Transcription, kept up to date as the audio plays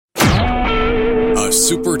A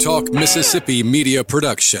Super Talk Mississippi media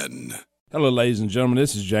production. Hello, ladies and gentlemen.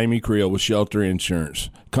 This is Jamie Creel with Shelter Insurance.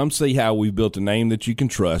 Come see how we've built a name that you can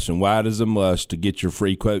trust and why it is a must to get your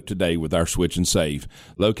free quote today with our Switch and Save.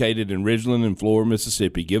 Located in Ridgeland and Flora,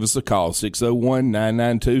 Mississippi. Give us a call,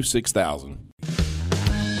 601-992-6000.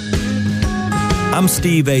 I'm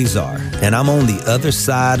Steve Azar, and I'm on the other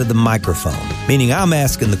side of the microphone, meaning I'm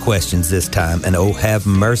asking the questions this time, and oh, have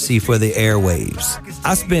mercy for the airwaves.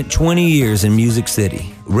 I spent 20 years in Music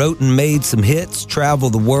City, wrote and made some hits,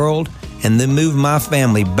 traveled the world, and then moved my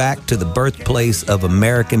family back to the birthplace of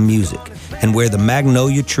American music and where the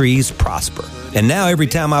magnolia trees prosper. And now every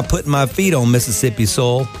time I put my feet on Mississippi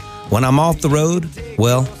soil, when I'm off the road,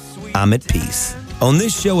 well, I'm at peace. On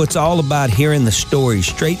this show, it's all about hearing the stories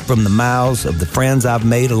straight from the mouths of the friends I've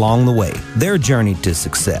made along the way, their journey to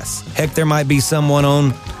success. Heck, there might be someone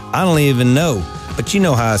on, I don't even know, but you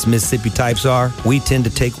know how us Mississippi types are. We tend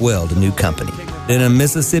to take well to new company. In a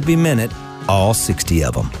Mississippi Minute, all 60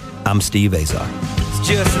 of them. I'm Steve Azar. It's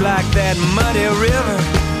just like that muddy river,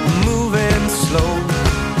 moving slow.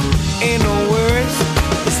 Ain't no worries,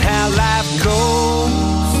 it's how life goes,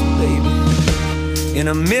 baby. In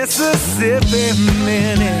a Mississippi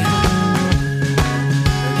Minute.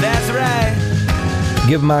 That's right.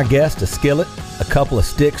 Give my guest a skillet, a couple of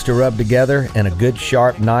sticks to rub together, and a good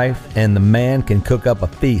sharp knife, and the man can cook up a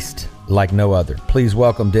feast like no other. Please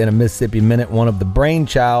welcome to In a Mississippi Minute one of the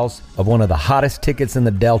brainchilds of one of the hottest tickets in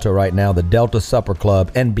the Delta right now, the Delta Supper Club,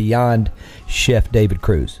 and beyond, Chef David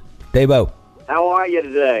Cruz. Davo. How are you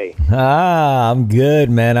today? I'm good,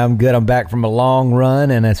 man. I'm good. I'm back from a long run,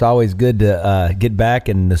 and it's always good to get back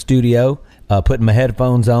in the studio, putting my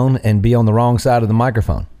headphones on, and be on the wrong side of the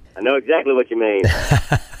microphone. I know exactly what you mean.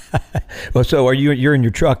 Well, so you're in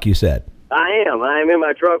your truck, you said? I am. I am in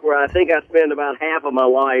my truck where I think I spend about half of my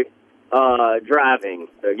life driving.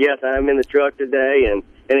 So, yes, I'm in the truck today and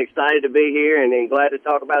excited to be here and glad to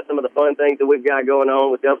talk about some of the fun things that we've got going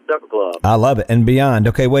on with Delta Supper Club. I love it. And beyond.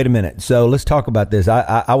 Okay, wait a minute. So let's talk about this.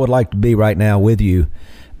 I would like to be right now with you.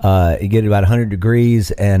 You get about 100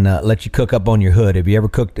 degrees and let you cook up on your hood. Have you ever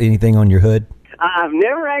cooked anything on your hood? I've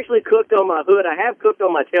never actually cooked on my hood. I have cooked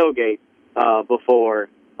on my tailgate before,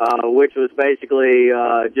 which was basically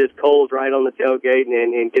just coals right on the tailgate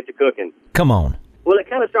and get to cooking. Come on. Well, it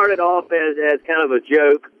kind of started off as kind of a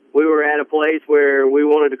joke. We were at a place where we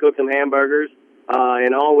wanted to cook some hamburgers,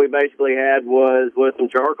 and all we basically had was some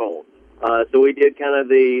charcoal. So we did kind of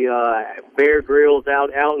the Bear Grylls out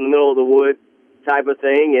in the middle of the woods type of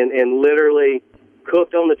thing, and literally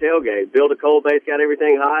cooked on the tailgate. Built a coal base, got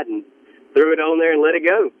everything hot, and threw it on there and let it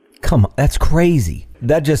go. Come on, that's crazy.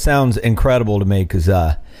 That just sounds incredible to me because,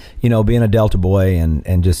 being a Delta boy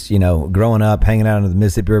and just, growing up, hanging out on the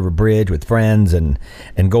Mississippi River Bridge with friends and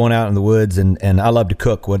going out in the woods. And I love to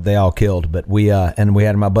cook what they all killed. But we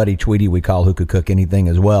had my buddy Tweety, we call, who could cook anything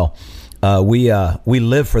as well. We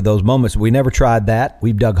live for those moments. We never tried that.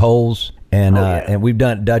 We've dug holes and we've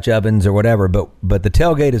done Dutch ovens or whatever. But the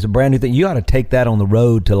tailgate is a brand new thing. You ought to take that on the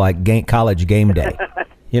road to like college game day.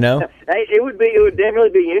 Hey, it would definitely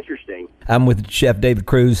be interesting. I'm with Chef David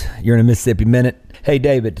Cruz. You're in a Mississippi Minute. Hey,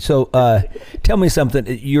 David. So, tell me something.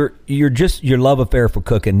 Your love affair for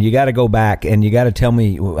cooking. You got to go back and you got to tell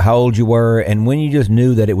me how old you were and when you just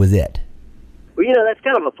knew that it was it. Well, that's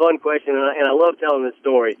kind of a fun question, and I love telling this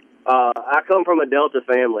story. I come from a Delta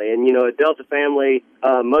family, and a Delta family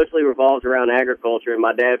mostly revolves around agriculture, and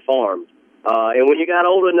my dad farmed. And when you got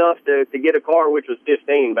old enough to get a car, which was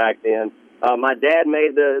 15 back then. My dad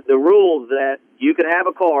made the rules that you could have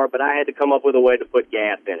a car, but I had to come up with a way to put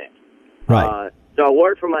gas in it. Right. So I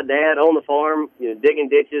worked for my dad on the farm, digging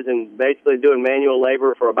ditches and basically doing manual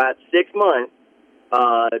labor for about 6 months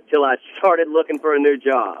till I started looking for a new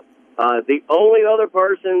job. The only other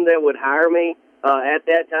person that would hire me at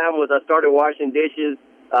that time was I started washing dishes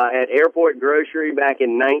at Airport Grocery back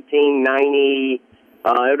in 1990. It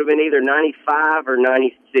would have been either 95 or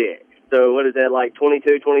 96. So what is that, like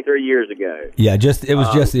 22, 23 years ago? Yeah, it was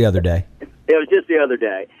just the other day. It was just the other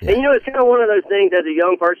day. Yeah. And, it's kind of one of those things, as a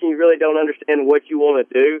young person, you really don't understand what you want to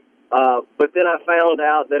do. But then I found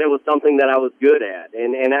out that it was something that I was good at,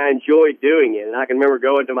 and I enjoyed doing it. And I can remember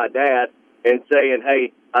going to my dad and saying,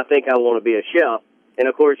 hey, I think I want to be a chef. And,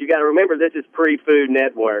 of course, you got to remember this is pre-Food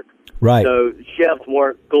Network. Right. So chefs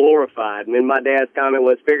weren't glorified. And my dad's comment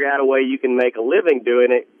was, figure out a way you can make a living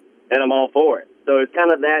doing it, and I'm all for it. So it's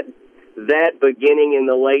kind of that beginning in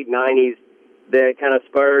the late 90s that kind of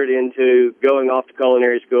spurred into going off to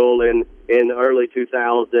culinary school in the early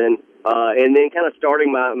 2000s, and then kind of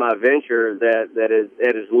starting my venture that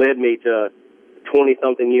has led me to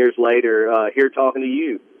 20-something years later here talking to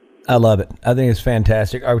you. I love it. I think it's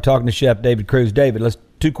fantastic. All right, we're talking to Chef David Cruz. David, let's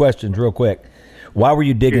 2 questions real quick. Why were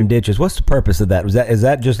you digging ditches? What's the purpose of that? Is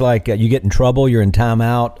that just like you get in trouble, you're in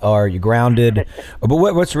timeout, or you're grounded? But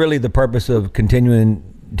what's really the purpose of continuing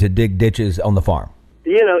to dig ditches on the farm?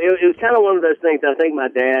 You know, it was kind of one of those things. I think my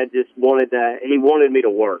dad just wanted me to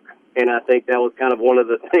work. And I think that was kind of one of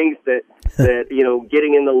the things that you know,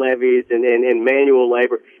 getting in the levees and manual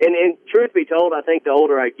labor. And truth be told, I think the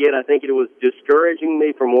older I get, I think it was discouraging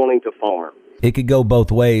me from wanting to farm. It could go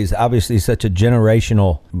both ways. Obviously, such a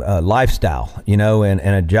generational lifestyle, you know, and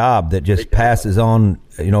a job that just passes on,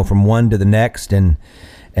 you know, from one to the next. And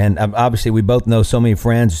obviously, we both know so many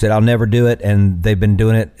friends who said, "I'll never do it," and they've been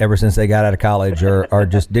doing it ever since they got out of college, or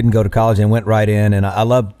just didn't go to college and went right in. And I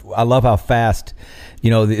love how fast,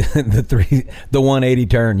 you know, the 180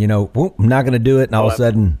 turn. You know, whoop, I'm not going to do it, and all of a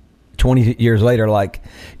sudden, 20 years later, like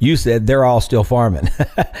you said, they're all still farming,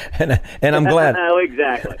 and I'm glad. Oh,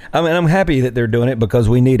 exactly. I mean, I'm happy that they're doing it because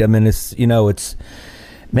we need them, and it's, you know, it's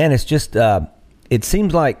just it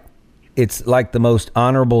seems like it's like the most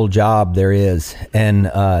honorable job there is, and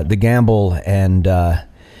the gamble and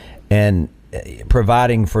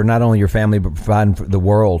providing for not only your family but providing for the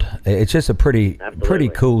world. It's just a pretty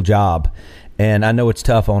cool job, and I know it's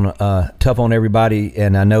tough on everybody,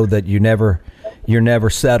 and I know that you're never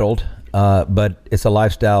settled, but it's a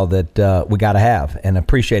lifestyle that we got to have, and I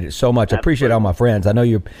appreciate it so much. Absolutely. I appreciate all my friends. I know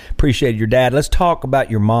you appreciate your dad. Let's talk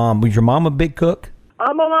about your mom. Was your mom a big cook?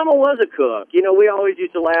 My mama was a cook. You know, we always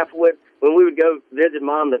used to laugh when we would go visit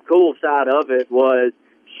Mom. The cool side of it was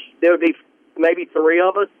there would be maybe 3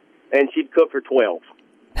 of us, and she'd cook for 12.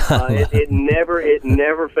 It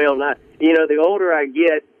never failed. You know, the older I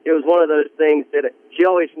get, it was one of those things that she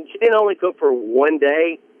didn't only cook for one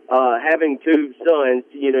day. Having 2 sons,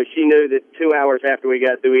 you know, she knew that 2 hours after we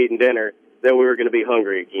got through eating dinner that we were going to be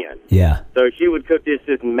hungry again. Yeah. So she would cook this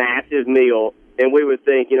massive meal, and we would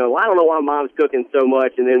think, you know, well, I don't know why Mom's cooking so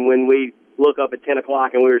much. And then when we look up at 10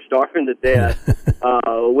 o'clock and we were starving to death, there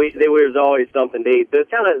was always something to eat. So it's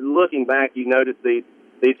kind of looking back, you notice these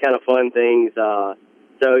kind of fun things.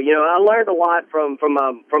 So, you know, I learned a lot from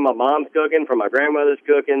my mom's cooking, from my grandmother's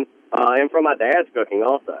cooking, and from my dad's cooking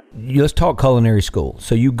also. Let's talk culinary school.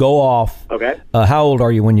 So you go off. Okay. How old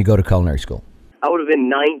are you when you go to culinary school? I would have been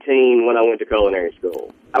 19 when I went to culinary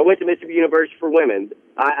school. I went to Mississippi University for Women.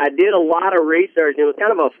 I did a lot of research, and it was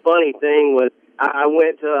kind of a funny thing. I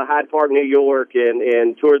went to Hyde Park, New York,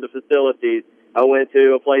 and toured the facilities. I went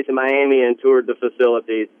to a place in Miami and toured the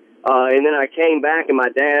facilities. And then I came back, and my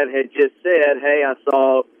dad had just said, hey, I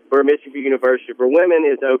saw where Mississippi University for Women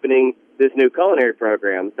is opening this new culinary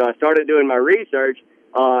program. So I started doing my research,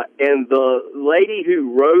 and the lady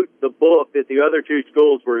who wrote the book that the other 2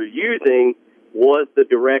 schools were using was the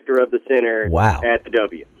director of the center at the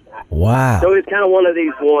W. Wow. So it's kind of one of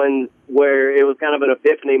these ones where it was kind of an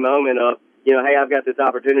epiphany moment of, you know, hey, I've got this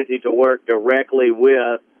opportunity to work directly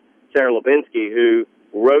with Sarah Lubinsky, who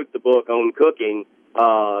wrote the book on cooking,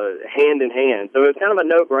 hand in hand. So it was kind of a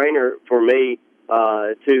no-brainer for me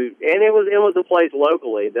and it was a place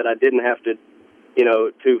locally that I didn't have to, you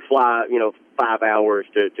know, to fly, you know, 5 hours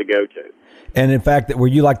to go to. And in fact, were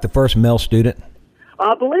you like the first male student?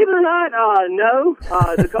 Believe it or not, no.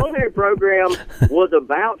 The culinary program was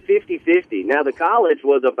about 50-50. Now, the college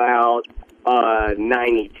was about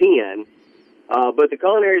 90-10, but the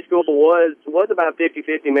culinary school was about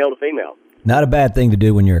 50-50 male to female. Not a bad thing to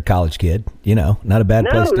do when you're a college kid, you know, not a bad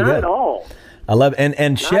place to go. No, not at all. I love it.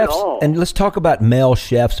 And chefs, and let's talk about male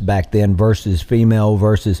chefs back then versus female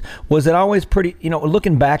versus, was it always pretty, you know,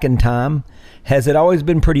 looking back in time, has it always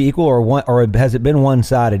been pretty equal or has it been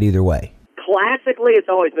one-sided either way? Classically, it's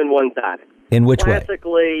always been one-sided. In which way?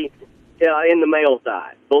 Classically, in the male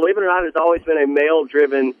side. Believe it or not, it's always been a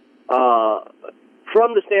male-driven,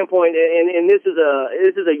 from the standpoint, and this is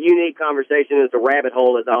a unique conversation. It's a rabbit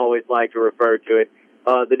hole, as I always like to refer to it.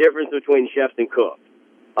 The difference between chefs and cooks,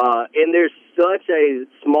 and there's such a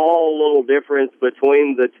small little difference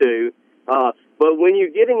between the two. But when you're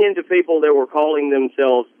getting into people that were calling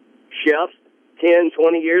themselves chefs 10,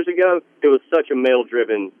 20 years ago, it was such a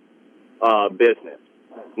male-driven business.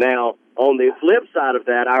 Now, on the flip side of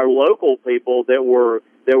that, our local people that were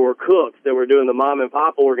cooks, that were doing the mom and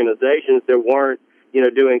pop organizations that weren't, you know,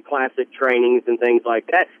 doing classic trainings and things like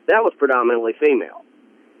that, that was predominantly female.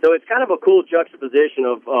 So it's kind of a cool juxtaposition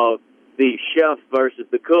of the chef versus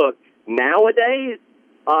the cook. Nowadays,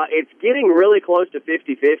 it's getting really close to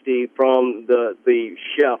 50-50 from the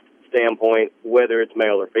chef standpoint, whether it's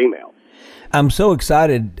male or female. I'm so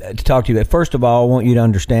excited to talk to you. First of all, I want you to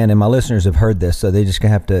understand, and my listeners have heard this, so they just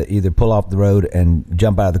have to either pull off the road and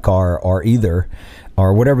jump out of the car, or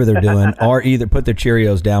or whatever they're doing, or either put their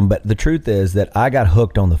Cheerios down. But the truth is that I got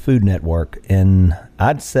hooked on the Food Network in,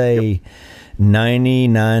 I'd say,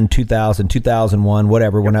 99, 2000, 2001,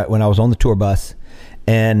 whatever, when I was on the tour bus,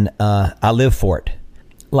 and I live for it.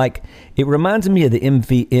 Like, it reminds me of the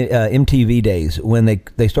MTV days when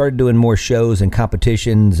they started doing more shows and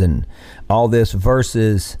competitions and all this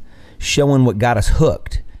versus showing what got us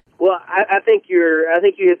hooked. Well, I think you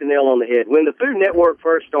hit the nail on the head. When the Food Network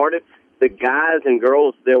first started, the guys and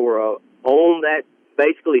girls that were on that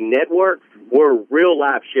basically network were real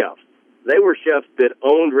life chefs. They were chefs that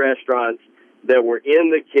owned restaurants, that were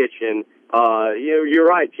in the kitchen. You're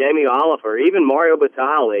right, Jamie Oliver, even Mario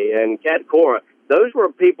Batali and Kat Cora. Those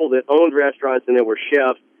were people that owned restaurants and they were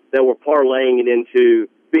chefs that were parlaying it into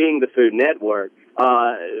being the Food Network.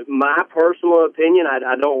 My personal opinion,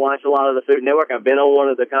 I don't watch a lot of the Food Network. I've been on one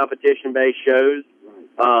of the competition-based shows.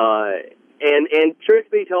 And truth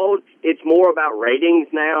be told, it's more about ratings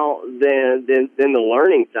now than the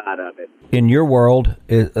learning side of it. In your world,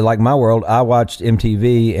 like my world, I watched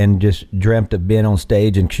MTV and just dreamt of being on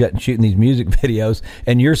stage and shooting these music videos.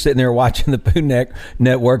 And you're sitting there watching the Food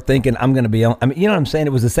Network thinking, I'm going to be on. I mean, you know what I'm saying?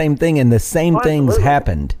 It was the same thing, and the same things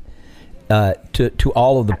happened to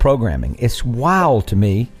all of the programming. It's wild to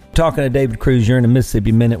me. Talking to David Cruz, you're in the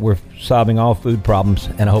Mississippi Minute. We're solving all food problems,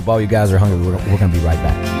 and I hope all you guys are hungry. We're going to be right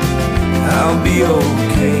back. I'll be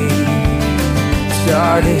okay,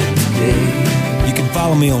 starting today. You can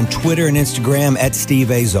follow me on Twitter and Instagram at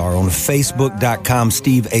Steve Azar, on Facebook.com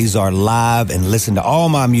Steve Azar Live, and listen to all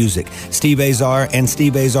my music, Steve Azar and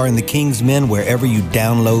Steve Azar and the King's Men, wherever you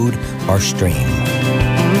download or stream.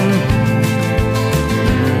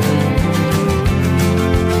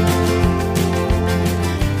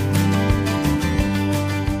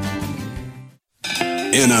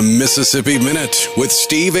 In a Mississippi Minute with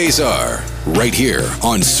Steve Azar, right here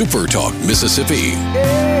on Super Talk Mississippi.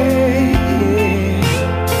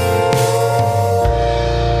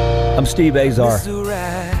 I'm Steve Azar.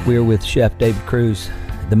 We're with Chef David Cruz.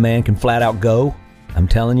 The man can flat out go, I'm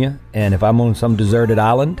telling you. And if I'm on some deserted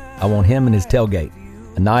island, I want him and his tailgate.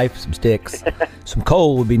 A knife, some sticks. Some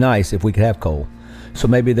coal would be nice if we could have coal. So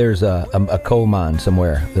maybe there's a coal mine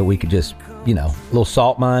somewhere that we could just, a little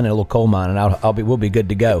salt mine and a little coal mine, and we'll be good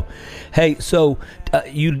to go. Hey, so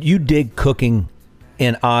you dig cooking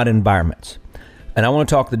in odd environments, and I want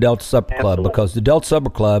to talk the Delta Supper Club, because the Delta Supper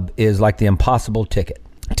Club is like the impossible ticket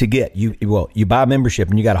to get. You buy a membership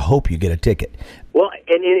and you got to hope you get a ticket. Well,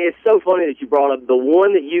 and it's so funny that you brought up the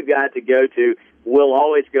one that you got to go to. Will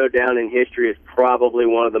always go down in history as probably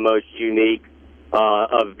one of the most unique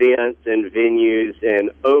events and venues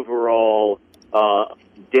and overall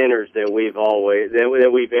dinners that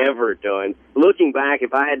we've ever done. Looking back,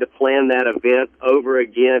 if I had to plan that event over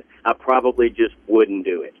again, I probably just wouldn't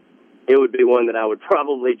do it. It would be one that I would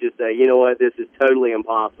probably just say, you know what, this is totally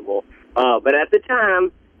impossible. But at the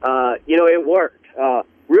time, it worked.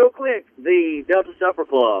 Real quick, the Delta Supper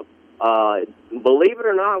Club, believe it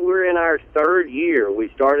or not, we're in our third year. We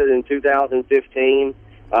started in 2015.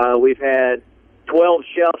 We've had 12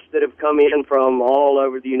 chefs that have come in from all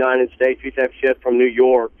over the United States. We have chefs from New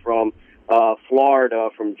York, from Florida,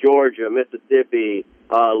 from Georgia, Mississippi,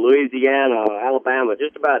 Louisiana, Alabama,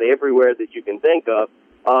 just about everywhere that you can think of.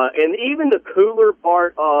 And even the cooler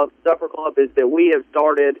part of Supper Club is that we have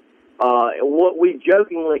started what we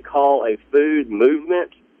jokingly call a food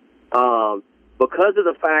movement, because of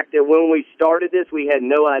the fact that when we started this, we had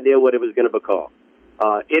no idea what it was going to become.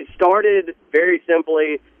 It started very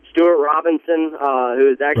simply. Stuart Robinson,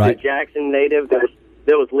 who is actually a Jackson native that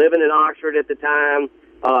was living in Oxford at the time,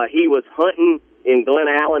 he was hunting in Glen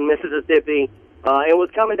Allen, Mississippi, and was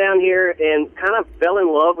coming down here and kind of fell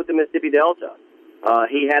in love with the Mississippi Delta.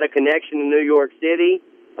 He had a connection in New York City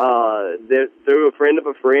through a friend of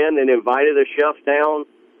a friend, and invited the chefs down.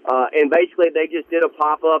 And basically, they just did a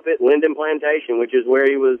pop-up at Linden Plantation, which is where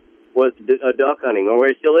he was a duck hunting, or where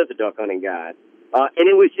he still is a duck hunting guide. And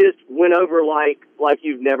it was just went over like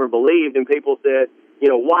you've never believed. And people said,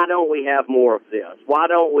 why don't we have more of this? Why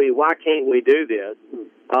can't we do this?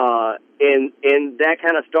 And that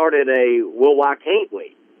kind of started why can't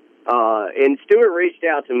we? And Stuart reached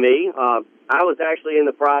out to me. I was actually in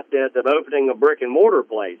the process of opening a brick and mortar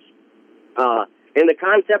place. And the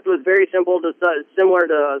concept was very simple, similar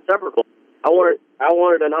to Supper Club. I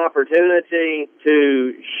wanted an opportunity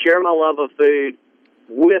to share my love of food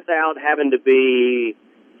without having to be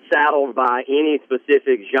saddled by any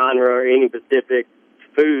specific genre or any specific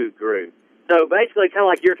food group. So basically, kind of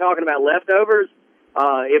like you're talking about leftovers,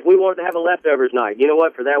 if we wanted to have a leftovers night, you know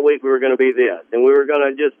what, for that week we were going to be this. And we were going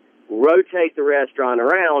to just rotate the restaurant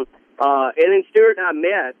around. And then Stuart and I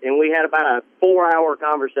met, and we had about a 4-hour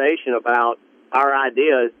conversation about our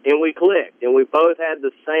ideas, and we clicked, and we both had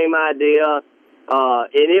the same idea, and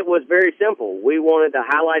it was very simple. We wanted to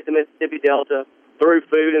highlight the Mississippi Delta through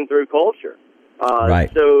food and through culture. Right.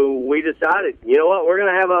 So we decided, you know what, we're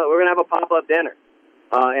gonna have a pop-up dinner,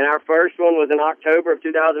 and our first one was in October of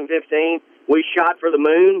 2015. We shot for the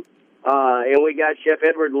moon, and we got Chef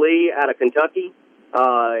Edward Lee out of Kentucky,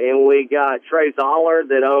 and we got Trey Zoller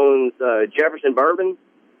that owns Jefferson Bourbon,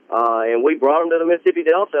 and we brought him to the Mississippi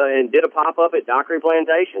Delta and did a pop-up at Dockery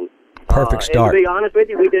Plantation. Perfect start. And to be honest with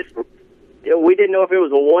you, we didn't know if it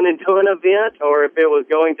was a one-and-done event or if it was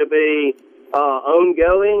going to be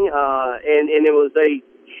ongoing, and it was a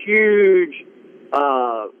huge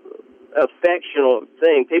affectional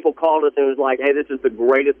thing. People called us and was like, hey, this is the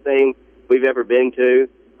greatest thing we've ever been to.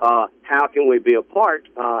 How can we be a part?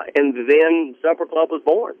 And then Supper Club was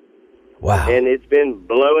born. Wow. And it's been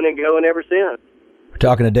blowing and going ever since. We're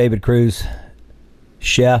talking to David Cruz,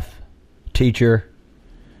 chef, teacher,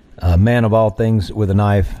 man of all things with a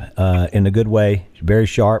knife, in a good way. Very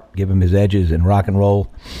sharp. Give him his edges and rock and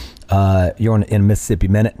roll. You're in Mississippi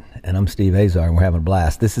Minute, and I'm Steve Azar, and we're having a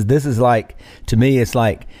blast. This is like, to me, it's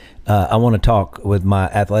like I want to talk with my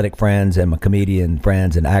athletic friends and my comedian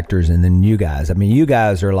friends and actors, and then you guys. I mean, you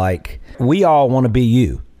guys are like, we all want to be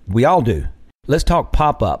you. We all do. Let's talk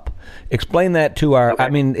pop-up. Explain that to our, okay. I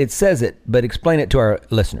mean, it says it, but explain it to our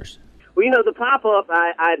listeners. Well, the pop-up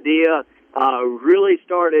idea really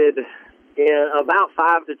started about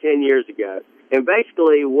 5 to 10 years ago. And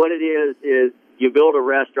basically what it is you build a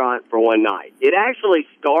restaurant for one night. It actually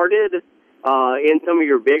started in some of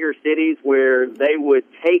your bigger cities where they would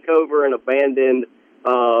take over an abandoned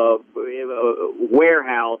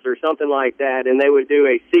warehouse or something like that, and they would do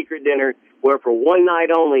a secret dinner where for one night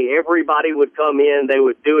only, everybody would come in, they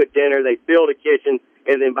would do a dinner, they'd build a kitchen,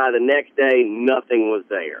 and then by the next day, nothing was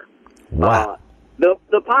there. Wow. The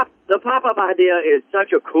pop-up idea is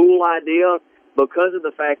such a cool idea because of the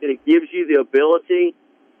fact that it gives you the ability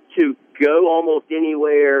to go almost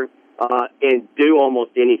anywhere and do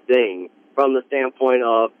almost anything from the standpoint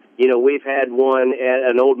of, we've had one at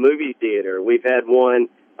an old movie theater. We've had one,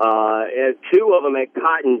 at 2 of them at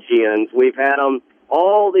Cotton Gins. We've had them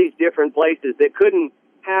all these different places that couldn't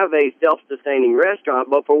have a self-sustaining restaurant,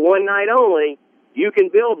 but for one night only, you can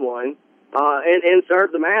build one and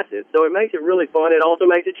serve the masses. So it makes it really fun. It also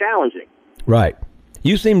makes it challenging. Right.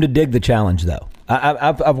 You seem to dig the challenge, though.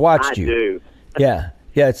 I've watched you. I do. Yeah.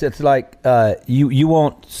 Yeah, it's like you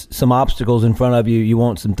want some obstacles in front of you. You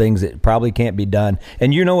want some things that probably can't be done.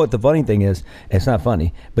 And you know what the funny thing is? It's not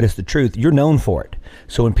funny, but it's the truth. You're known for it.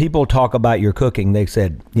 So when people talk about your cooking, they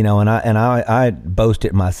said, and I boast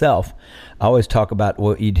it myself. I always talk about,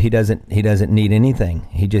 well, he doesn't need anything.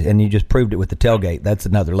 You just proved it with the tailgate. That's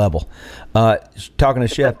another level. Talking to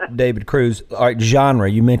Chef David Cruz. All right,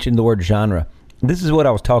 genre. You mentioned the word genre. This is what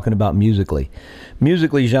I was talking about musically.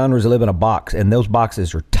 Musically, genres live in a box, and those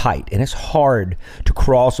boxes are tight, and it's hard to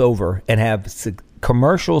cross over and have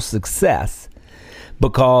commercial success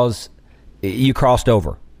because you crossed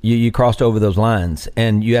over. You crossed over those lines,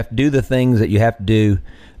 and you have to do the things that you have to do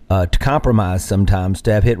to compromise sometimes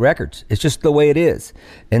to have hit records. It's just the way it is.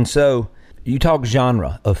 And so you talk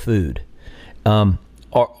genre of food.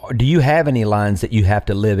 Or do you have any lines that you have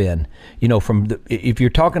to live in? If you're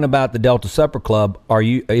talking about the Delta Supper Club,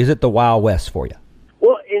 is it the Wild West for you?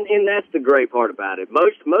 Well, and that's the great part about it.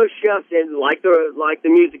 Most chefs, like the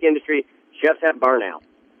music industry, chefs have burnout,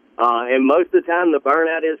 and most of the time the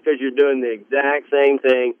burnout is because you're doing the exact same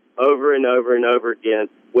thing over and over and over again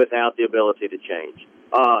without the ability to change.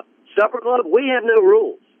 Supper Club, we have no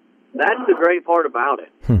rules. That's the great part about it.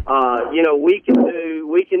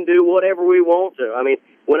 We can do whatever we want to. I mean,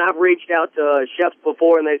 when I've reached out to chefs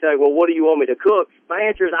before and they say, well, what do you want me to cook? My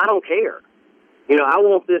answer is I don't care. I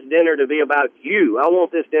want this dinner to be about you. I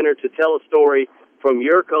want this dinner to tell a story from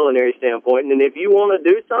your culinary standpoint. And if you want to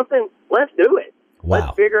do something, let's do it. Wow.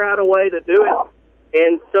 Let's figure out a way to do it.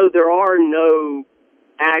 And so there are no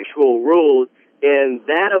actual rules, and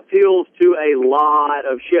that appeals to a lot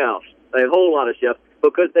of chefs, a whole lot of chefs,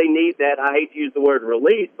 because they need that, I hate to use the word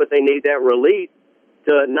release, but they need that release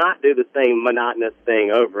to not do the same monotonous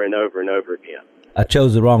thing over and over and over again. I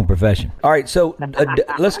chose the wrong profession. All right, so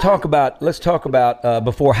let's talk about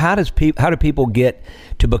before. How do people get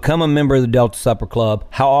to become a member of the Delta Supper Club?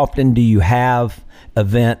 How often do you have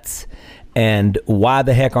events? And why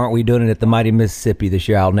the heck aren't we doing it at the Mighty Mississippi this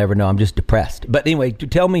year? I'll never know. I'm just depressed. But anyway,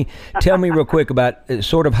 tell me real quick about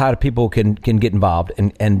sort of how people can get involved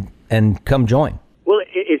and come join. Well,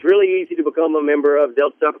 It's really easy to become a member of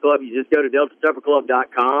Delta Supper Club. You just go to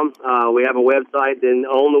deltasupperclub.com. We have a website, and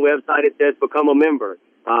on the website it says become a member.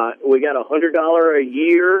 We got a $100 a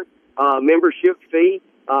year membership fee.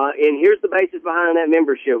 And here's the basis behind that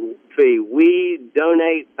membership fee. We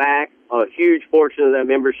donate back a huge portion of that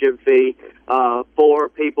membership fee for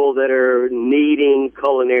people that are needing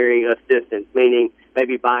culinary assistance, meaning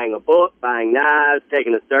maybe buying a book, buying knives,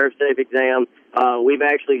 taking a ServSafe exam. We've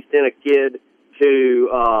actually sent a kid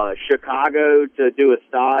to Chicago to do a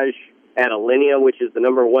stage at Alinea, which is the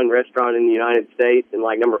 #1 restaurant in the United States and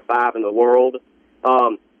like #5 in the world.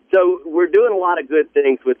 So we're doing a lot of good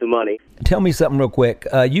things with the money. Tell me something real quick.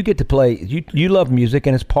 You get to play, you love music,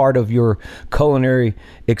 and it's part of your culinary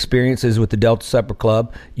experiences with the Delta Supper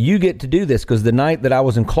Club. You get to do this because the night that I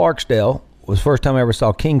was in Clarksdale was the first time I ever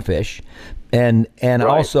saw Kingfish. And right.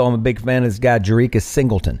 Also, I'm a big fan of this guy, Jericus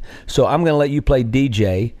Singleton. So I'm going to let you play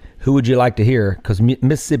DJ. Who would you like to hear? Because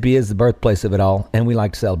Mississippi is the birthplace of it all, and we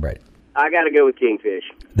like to celebrate it. I got to go with Kingfish.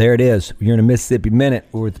 There it is. You're in a Mississippi Minute.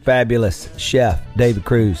 We're with fabulous chef David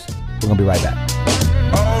Cruz. We're going to be right back.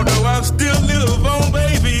 Although I still live on,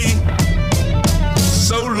 baby,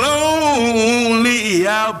 so lonely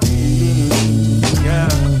I'll be. Yeah.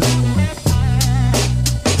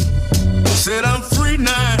 Said I'm free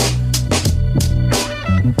now.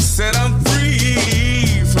 Said I'm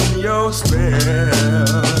free from your spell.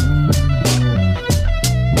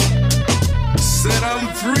 Said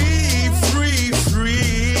I'm free.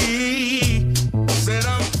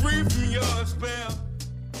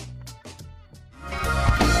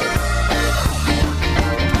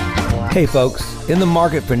 Hey folks, in the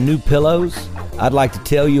market for new pillows, I'd like to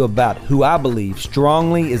tell you about who I believe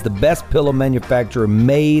strongly is the best pillow manufacturer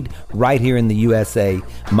made right here in the USA,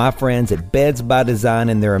 my friends at Beds by Design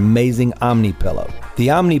and their amazing Omni Pillow. The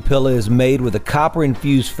Omni Pillow is made with a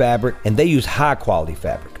copper-infused fabric, and they use high-quality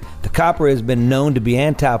fabric. The copper has been known to be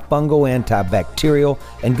antifungal, antibacterial,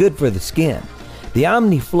 and good for the skin. The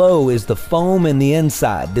OmniFlow is the foam in the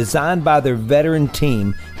inside, designed by their veteran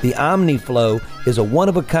team. The OmniFlow is a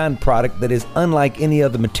one-of-a-kind product that is unlike any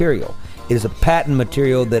other material. It is a patent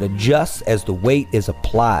material that adjusts as the weight is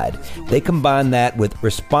applied. They combine that with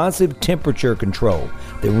responsive temperature control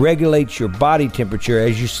that regulates your body temperature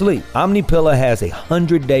as you sleep. OmniPillow has a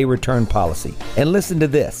 100-day return policy. And listen to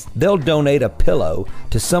this. They'll donate a pillow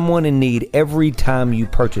to someone in need every time you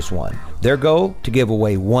purchase one. Their goal? To give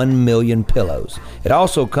away 1 million pillows. It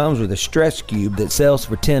also comes with a stress cube that sells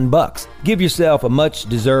for $10. Give yourself a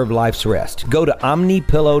much-deserved life's rest. Go to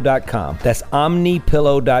OmniPillow.com. That's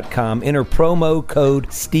OmniPillow.com. Enter promo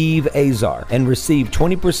code Steve Azar and receive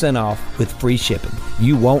 20% off with free shipping.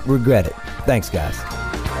 You won't regret it. Thanks, guys.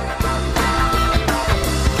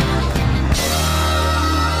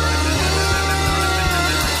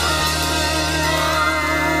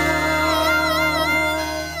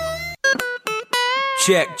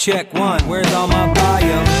 Check one. Where's all my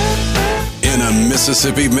volume? In a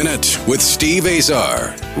Mississippi Minute with Steve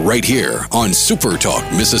Azar, right here on Super Talk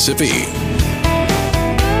Mississippi.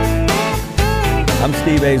 I'm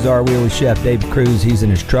Steve Azar. We're with Chef David Cruz. He's in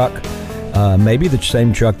his truck, maybe the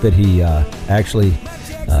same truck that he actually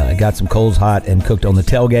got some coals hot and cooked on the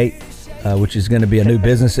tailgate, which is going to be a new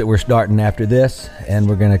business that we're starting after this, and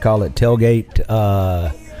we're going to call it Tailgate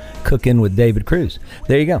Cooking with David Cruz.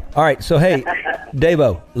 There you go. All right, so hey,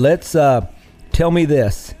 Davo, let's tell me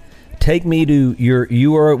this. Take me to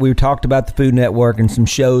we talked about the Food Network and some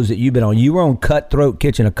shows that you've been on. You were on Cutthroat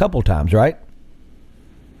Kitchen a couple times, right?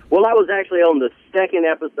 Well, I was actually on the second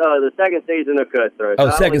episode, the second season of Cutthroat.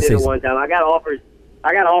 Oh, second season. I only did it one time. I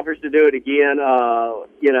got offers to do it again.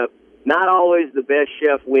 Not always the best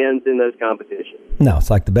chef wins in those competitions. No, it's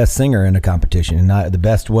like the best singer in a competition, not the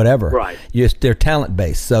best whatever. Right. They're talent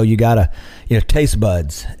based, so you gotta, taste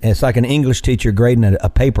buds. And it's like an English teacher grading a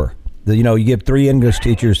paper. You give 3 English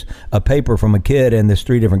teachers a paper from a kid, and there's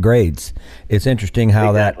 3 different grades. It's interesting how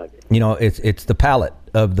exactly. that it's the palate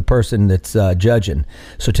of the person that's judging.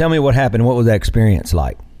 So tell me what happened. What was that experience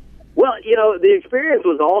like? Well, the experience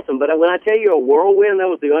was awesome, but when I tell you a whirlwind, that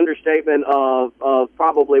was the understatement of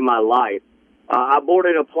probably my life. I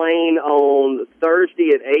boarded a plane on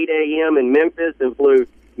Thursday at 8 a.m. in Memphis and flew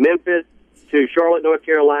Memphis to Charlotte, North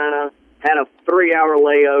Carolina, had a 3-hour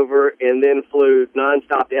layover, and then flew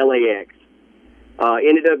nonstop to LAX.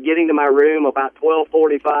 Ended up getting to my room about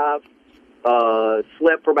 12:45,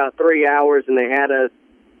 slept for about 3 hours, and they had us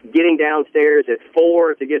getting downstairs at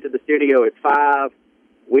 4 to get to the studio at 5.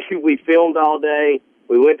 We filmed all day.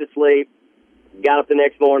 We went to sleep, got up the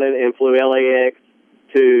next morning, and flew LAX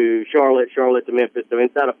to Charlotte to Memphis. So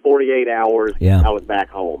inside of 48 hours, I was back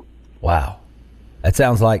home. Wow, that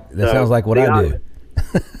sounds like what I do.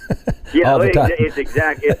 Yeah, all the time. it's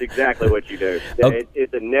exactly what you do. Okay.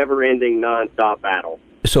 It's a never-ending, nonstop battle.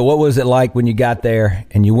 So what was it like when you got there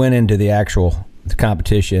and you went into the actual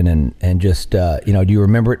competition and just, do you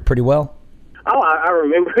remember it pretty well? Oh, I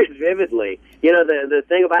remember it vividly. The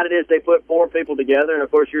thing about it is they put 4 people together, and,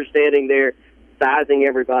 of course, you're standing there sizing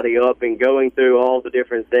everybody up and going through all the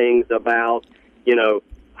different things about,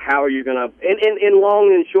 how are you going to – and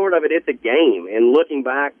long and short of it, it's a game. And looking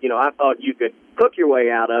back, I thought you could cook your way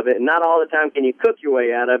out of it, and not all the time can you cook your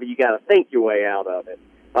way out of it. You got to think your way out of it.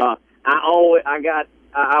 I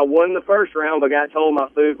won the first round, but got told my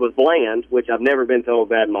food was bland, which I've never been told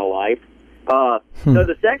that in my life. So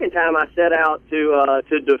the second time I set out to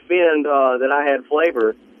defend that I had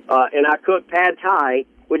flavor, and I cooked pad thai,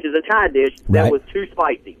 which is a Thai dish that Right. was too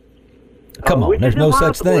spicy. Come on, there's no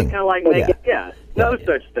such thing. Kind of like no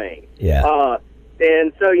such thing. Yeah.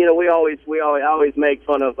 And so we always make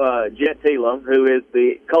fun of Jet Tila, who is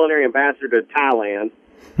the culinary ambassador to Thailand,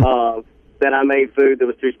 that I made food that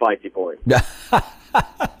was too spicy for him.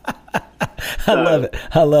 I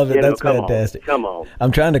love it. That's fantastic. Come on.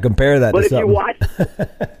 I'm trying to compare that But to if something. you watch,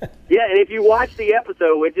 and if you watch the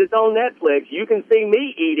episode, which is on Netflix, you can see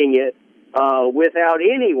me eating it without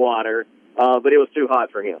any water, but it was too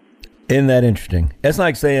hot for him. Isn't that interesting? That's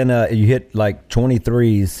like saying you hit like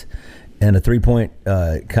 23s in a 3-point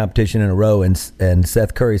competition in a row, and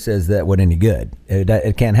Seth Curry says that wasn't any good.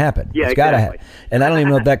 It can't happen. Yeah, it's gotta exactly. happen. And I don't even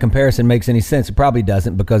know if that comparison makes any sense. It probably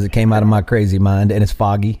doesn't, because it came out of my crazy mind, and it's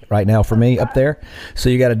foggy right now for me up there. So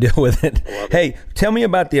you got to deal with it. Hey, tell me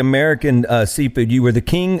about the American seafood. You were the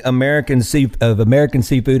king of American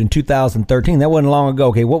seafood in 2013. That wasn't long ago.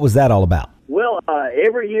 Okay, what was that all about? Well,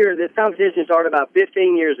 every year, this competition started about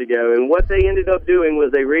 15 years ago, and what they ended up doing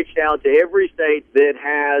was they reached out to every state that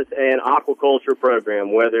has an aquaculture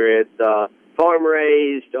program, whether it's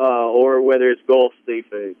farm-raised or whether it's Gulf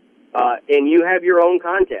seafood. And you have your own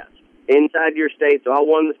contest inside your state. So I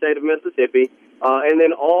won the state of Mississippi, and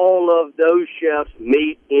then all of those chefs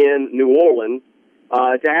meet in New Orleans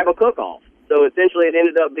to have a cook-off. So essentially it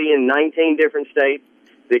ended up being 19 different states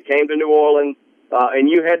that came to New Orleans. And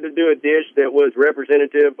you had to do a dish that was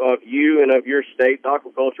representative of you and of your state's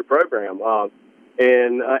aquaculture program,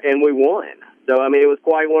 and we won. So, I mean, it was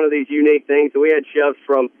quite one of these unique things. So we had chefs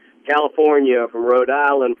from California, from Rhode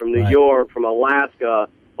Island, from New York, from Alaska,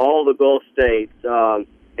 all the Gulf states.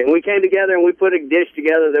 And we came together and we put a dish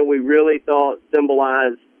together that we really thought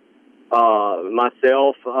symbolized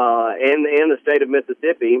myself and the state of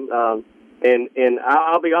Mississippi. And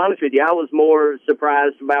I'll be honest with you, I was more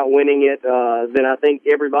surprised about winning it than I think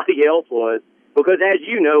everybody else was. Because as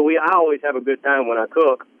you know, I always have a good time when I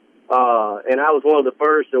cook. And I was one of the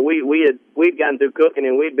first. So we'd gotten through cooking,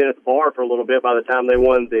 and we'd been at the bar for a little bit by the time they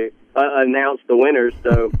announced the winners.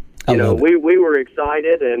 So we were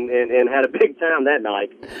excited and had a big time that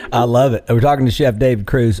night. I love it. We're talking to Chef David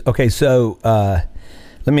Cruz. Okay, so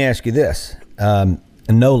let me ask you this.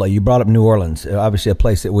 NOLA, you brought up New Orleans, obviously a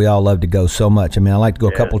place that we all love to go so much. I mean, I like to go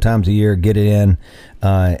a couple times a year, get it in,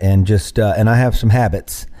 and I have some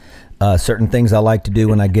habits. Certain things I like to do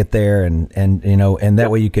when I get there, and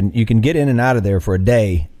that way you can get in and out of there for a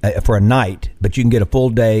day, for a night, but you can get a full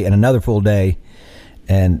day and another full day,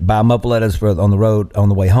 and buy mupaletas on the road on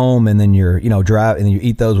the way home, and then you're drive, and then you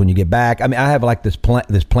eat those when you get back. I mean, I have like this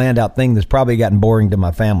planned out thing that's probably gotten boring to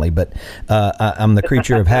my family, but I'm the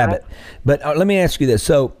creature of habit. But let me ask you this: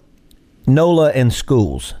 so NOLA and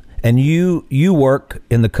schools. And you work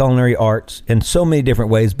in the culinary arts in so many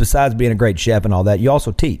different ways, besides being a great chef and all that. You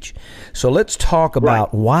also teach. So let's talk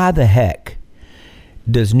about why the heck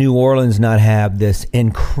does New Orleans not have this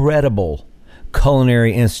incredible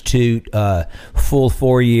culinary institute, full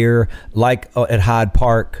 4-year, like at Hyde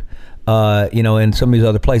Park, and some of these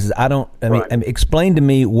other places. Explain to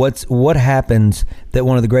me what happens that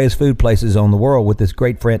one of the greatest food places on the world with this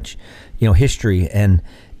great French, history and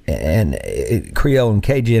Creole and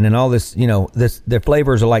Cajun and all this, their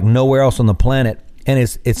flavors are like nowhere else on the planet, and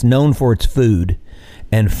it's known for its food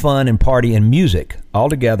and fun and party and music all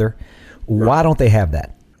together. Why don't they have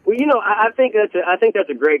that? Well, I think that's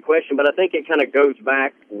a great question, but I think it kind of goes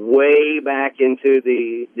way back into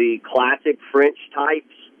the classic French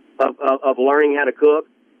types of learning how to cook.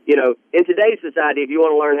 In today's society, if you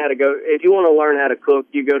want to learn how to cook,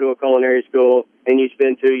 you go to a culinary school and you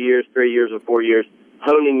spend 2 years, 3 years, or 4 years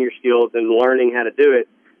honing your skills and learning how to do it,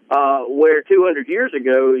 where 200 years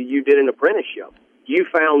ago you did an apprenticeship. You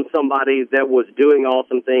found somebody that was doing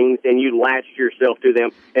awesome things, and you latched yourself to them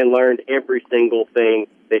and learned every single thing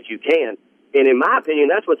that you can. And in my opinion,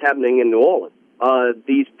 that's what's happening in New Orleans.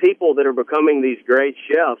 these people that are becoming these great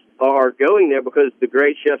chefs are going there because the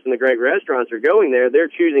great chefs and the great restaurants are going there. They're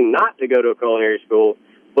choosing not to go to a culinary school,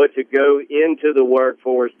 but to go into the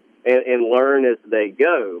workforce and learn as they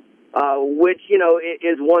go, which, you know,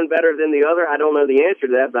 is one better than the other. I don't know the answer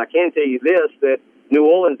to that, but I can tell you this, that New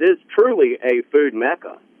Orleans is truly a food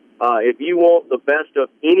mecca. If you want the best of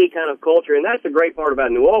any kind of culture, and that's the great part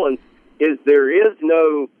about New Orleans, is there is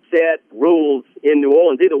no set rules in New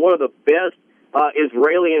Orleans. Either one of the best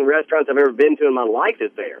Israeli restaurants I've ever been to in my life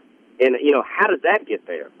is there. And, you know, how does that get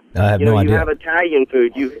there? I have no idea. You have Italian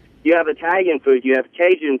food. You have Italian food. You have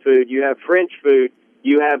Cajun food. You have French food.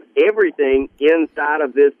 You have everything inside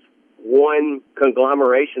of this one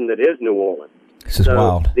conglomeration that is New Orleans. This is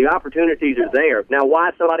wild. The opportunities are there. Now,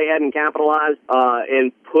 why somebody hadn't capitalized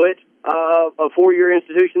and put a four-year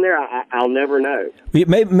institution there, I'll never know.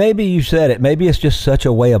 Maybe you said it. Maybe it's just such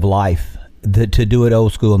a way of life to do it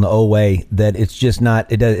old school in the old way that it's just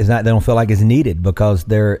not. It's not. They don't feel like it's needed because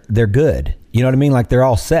they're good. You know what I mean? Like they're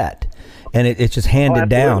all set. And it's just handed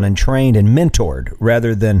down and trained and mentored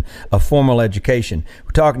rather than a formal education.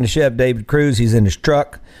 We're talking to Chef David Cruz. He's in his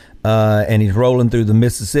truck and he's rolling through the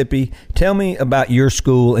Mississippi. Tell me about your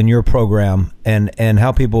school and your program and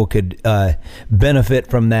how people could benefit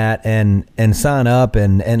from that and sign up.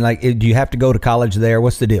 And like, do you have to go to college there?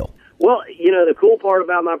 What's the deal? Well, you know, the cool part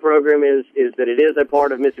about my program is that it is a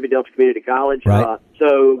part of Mississippi Delta Community College. Right.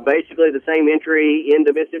 So basically the same entry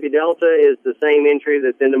into Mississippi Delta is the same entry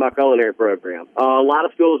that's into my culinary program. A lot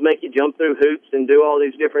of schools make you jump through hoops and do all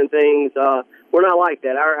these different things. We're not like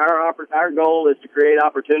that. Our goal is to create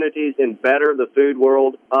opportunities and better the food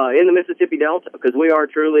world in the Mississippi Delta, because we are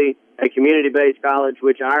truly a community-based college,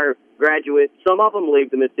 which our graduates, some of them leave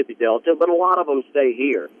the Mississippi Delta, but a lot of them stay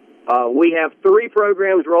here. We have 3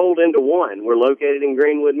 programs rolled into one. We're located in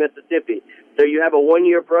Greenwood, Mississippi. So you have a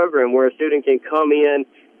one-year program where a student can come in,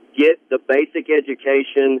 get the basic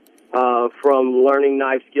education from learning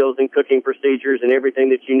knife skills and cooking procedures and everything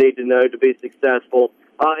that you need to know to be successful,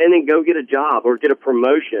 and then go get a job or get a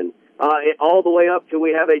promotion, all the way up to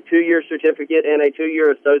we have a 2-year certificate and a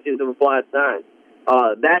 2-year Associate of Applied Science.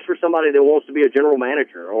 That's for somebody that wants to be a general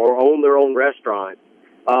manager or own their own restaurant.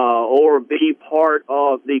 Or be part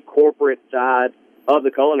of the corporate side of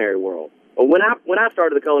the culinary world. When I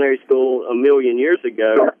started the culinary school a million years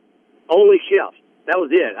ago, only chefs. That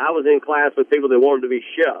was it. I was in class with people that wanted to be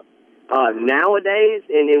chefs. Nowadays,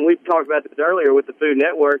 and we've talked about this earlier with the Food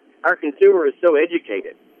Network, our consumer is so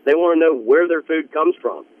educated. They want to know where their food comes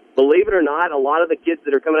from. Believe it or not, a lot of the kids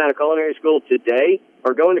that are coming out of culinary school today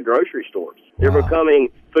are going to grocery stores. They're becoming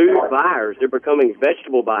food buyers. They're becoming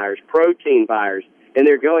vegetable buyers, protein buyers. And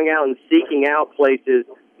they're going out and seeking out places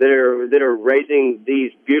that are raising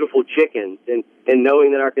these beautiful chickens, and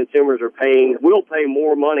knowing that our consumers will pay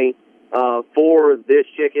more money for this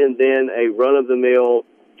chicken than a run-of-the-mill,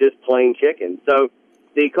 just plain chicken. So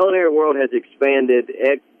the culinary world has expanded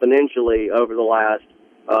exponentially over the last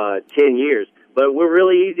 10 years. But we're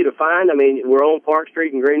really easy to find. I mean, we're on Park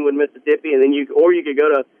Street in Greenwood, Mississippi, and then you could go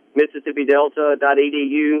to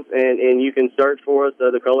MississippiDelta.edu and you can search for us,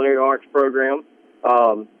 the Culinary Arts program.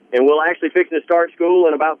 And we'll actually fix to start school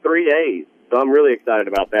in about 3 days. So I'm really excited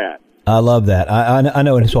about that. I love that. I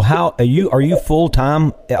know. And so how are you full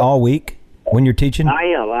time all week when you're teaching? I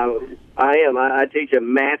am. I teach a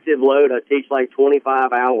massive load. I teach like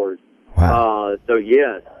 25 hours. Wow. So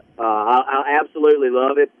yes, I absolutely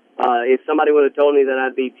love it. If somebody would have told me that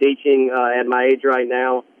I'd be teaching at my age right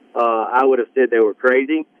now, I would have said they were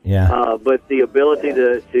crazy. Yeah. But the ability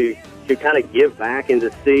to kind of give back and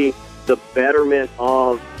to see the betterment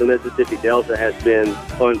of the Mississippi Delta has been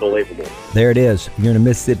unbelievable. There it is. You're in a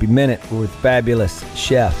Mississippi Minute with fabulous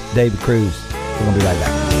chef David Cruz. We're going to be right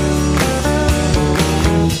back.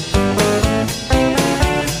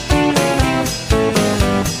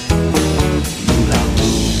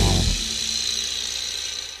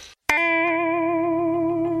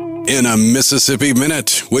 In a Mississippi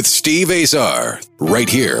Minute with Steve Azar, right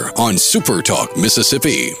here on Super Talk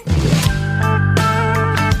Mississippi.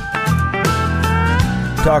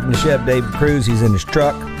 Talking to Chef David Cruz. He's in his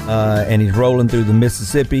truck and he's rolling through the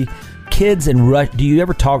Mississippi. Kids in rush. Do you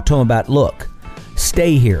ever talk to them about, look,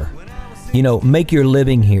 stay here, make your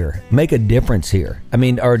living here, make a difference here? I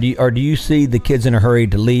mean, or do you see the kids in a hurry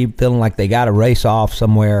to leave, feeling like they got to race off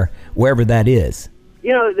somewhere, wherever that is?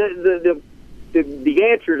 The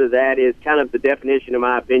answer to that is kind of the definition, in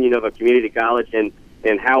my opinion, of a community college and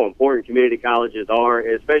how important community colleges are,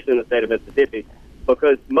 especially in the state of Mississippi,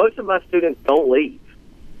 because most of my students don't leave.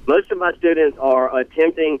 Most of my students are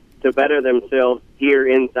attempting to better themselves here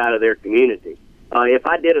inside of their community. If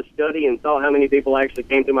I did a study and saw how many people actually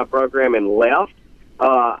came through my program and left,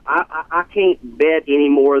 I can't bet any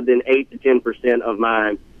more than 8 to 10% of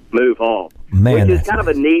mine move off, Man, which is kind of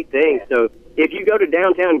a neat thing. So if you go to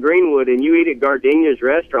downtown Greenwood and you eat at Gardenia's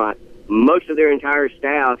restaurant, most of their entire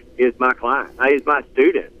staff is my client, is my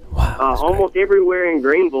student. Wow, almost everywhere in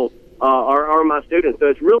Greenville are my students. So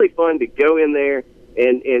it's really fun to go in there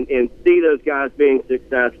and see those guys being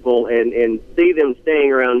successful and see them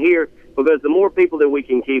staying around here, because the more people that we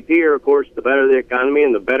can keep here, of course, the better the economy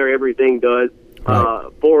and the better everything does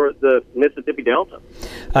for the Mississippi Delta.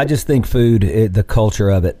 I just think food, the culture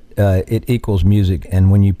of it, it equals music.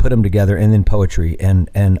 And when you put them together, and then poetry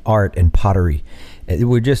and art and pottery,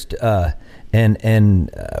 we're just, and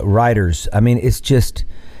writers. I mean, it's just,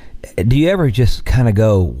 do you ever just kind of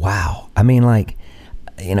go, wow? I mean, like,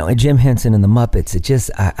 you know, Jim Henson and the Muppets, it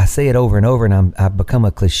just, I say it over and over, and I've become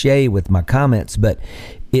a cliche with my comments, but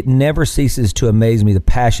it never ceases to amaze me, the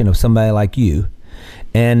passion of somebody like you.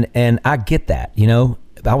 And I get that, you know.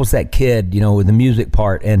 I was that kid, you know, with the music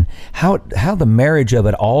part, and how the marriage of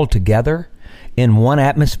it all together in one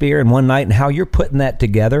atmosphere and one night, and how you're putting that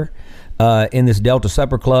together in this Delta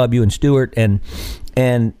Supper Club, you and Stuart, and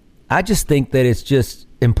I just think that it's just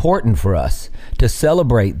important for us to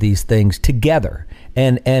celebrate these things together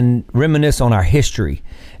and reminisce on our history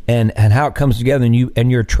and how it comes together,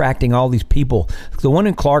 and you're attracting all these people. The one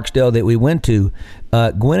in Clarksdale that we went to,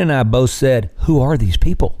 Gwen and I both said, who are these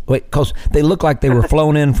people? Because they look like they were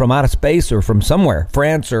flown in from outer space or from somewhere,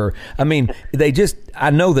 France, or, I mean, they just, I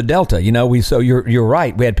know the Delta, you know, so you're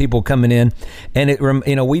right. We had people coming in, and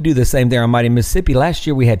you know, we do the same thing on Mighty Mississippi. Last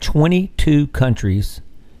year we had 22 countries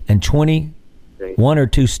and 21 or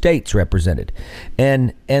 2 states represented,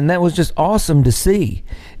 and that was just awesome to see.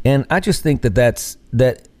 And I just think that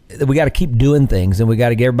we got to keep doing things, and we got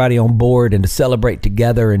to get everybody on board and to celebrate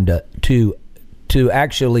together and to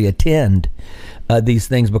actually attend these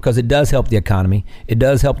things, because it does help the economy. It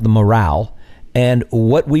does help the morale. And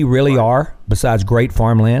what we really are, besides great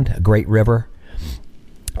farmland, a great river,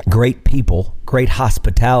 great people, great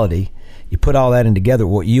hospitality, you put all that in together,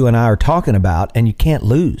 what you and I are talking about, and you can't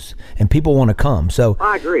lose. And people want to come. So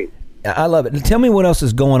I agree. I love it. Tell me what else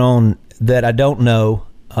is going on that I don't know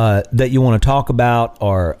that you want to talk about,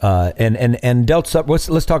 or and Delta Supper.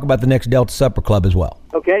 Let's talk about the next Delta Supper Club as well.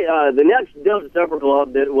 Okay, the next Delta Supper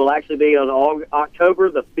Club that will actually be on October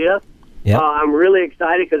the 5th. Yep. I'm really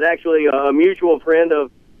excited because actually a mutual friend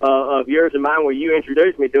of yours and mine, where you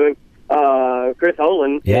introduced me to him, Chris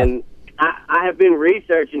Holland, and I have been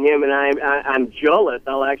researching him, and I'm jealous,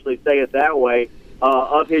 I'll actually say it that way,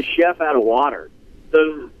 of his chef out of water.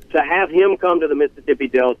 So to have him come to the Mississippi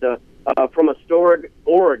Delta from Astoria,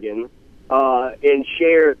 Oregon, and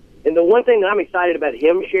share. And the one thing that I'm excited about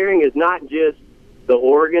him sharing is not just the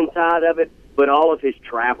Oregon side of it, but all of his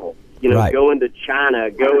travel. You know, right. Going to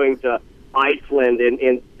China, going to Iceland,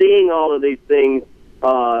 and seeing all of these things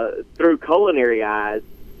through culinary eyes.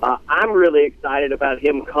 I'm really excited about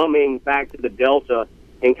him coming back to the Delta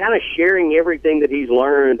and kind of sharing everything that he's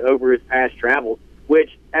learned over his past travels,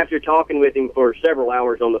 which, after talking with him for several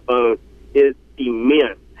hours on the phone, is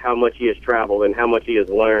immense how much he has traveled and how much he has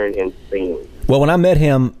learned and seen. Well, when I met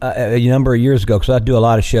him a number of years ago, because I do a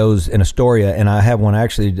lot of shows in Astoria, and I have one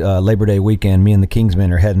actually Labor Day weekend, me and the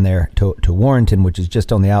Kingsmen are heading there to Warrenton, which is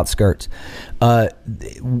just on the outskirts.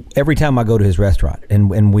 Every time I go to his restaurant,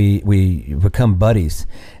 and we become buddies,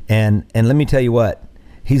 and let me tell you what,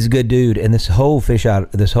 he's a good dude. And this whole chef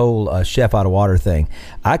out of water thing,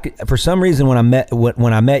 for some reason when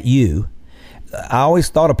I met you, I always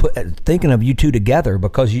thought of thinking of you two together,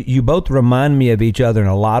 because you both remind me of each other in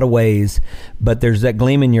a lot of ways, but there's that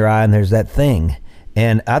gleam in your eye and there's that thing.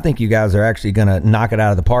 And I think you guys are actually going to knock it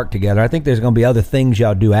out of the park together. I think there's going to be other things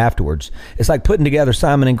y'all do afterwards. It's like putting together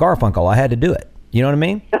Simon and Garfunkel. I had to do it. You know what I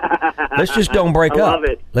mean? Let's just don't break up. I love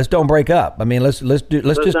it. Let's don't break up. I mean, let's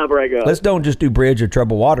not break up. Let's don't just do Bridge or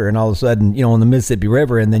Troubled Water and all of a sudden, you know, on the Mississippi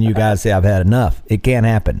River, and then you guys say I've had enough. It can't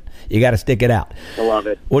happen. You got to stick it out. I love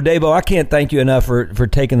it. Well, Davo, I can't thank you enough for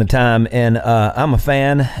taking the time, and I'm a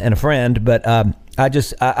fan and a friend, but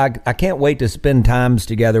I can't wait to spend times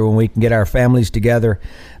together when we can get our families together,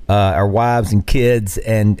 our wives and kids,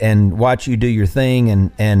 and watch you do your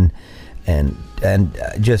thing and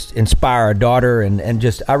just inspire our daughter, and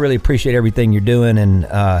just I really appreciate everything you're doing,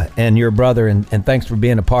 and your brother, and thanks for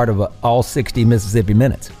being a part of all 60 Mississippi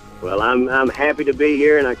Minutes. Well, I'm happy to be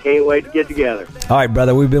here, and I can't wait to get together. All right,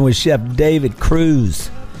 brother, we've been with Chef David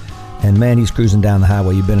Cruz, and man, he's cruising down the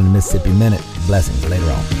highway. You've been in the Mississippi Minute. Blessings later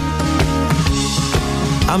on.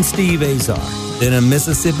 I'm Steve Azar. In a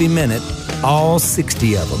Mississippi Minute, all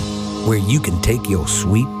 60 of them, where you can take your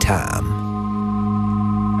sweet time.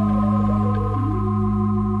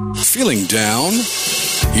 Feeling down?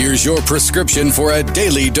 Here's your prescription for a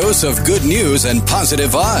daily dose of good news and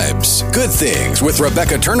positive vibes. Good Things with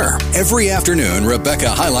Rebecca Turner. Every afternoon, Rebecca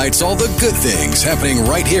highlights all the good things happening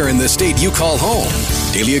right here in the state you call home.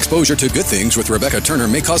 Daily exposure to Good Things with Rebecca Turner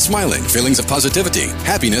may cause smiling, feelings of positivity,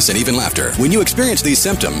 happiness, and even laughter. When you experience these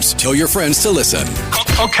symptoms, tell your friends to listen.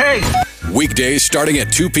 Okay. Weekdays starting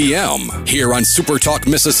at 2 p.m. here on Super Talk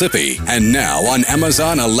Mississippi and now on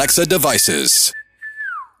Amazon Alexa devices.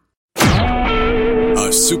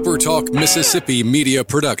 A Super Talk Mississippi media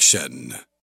production.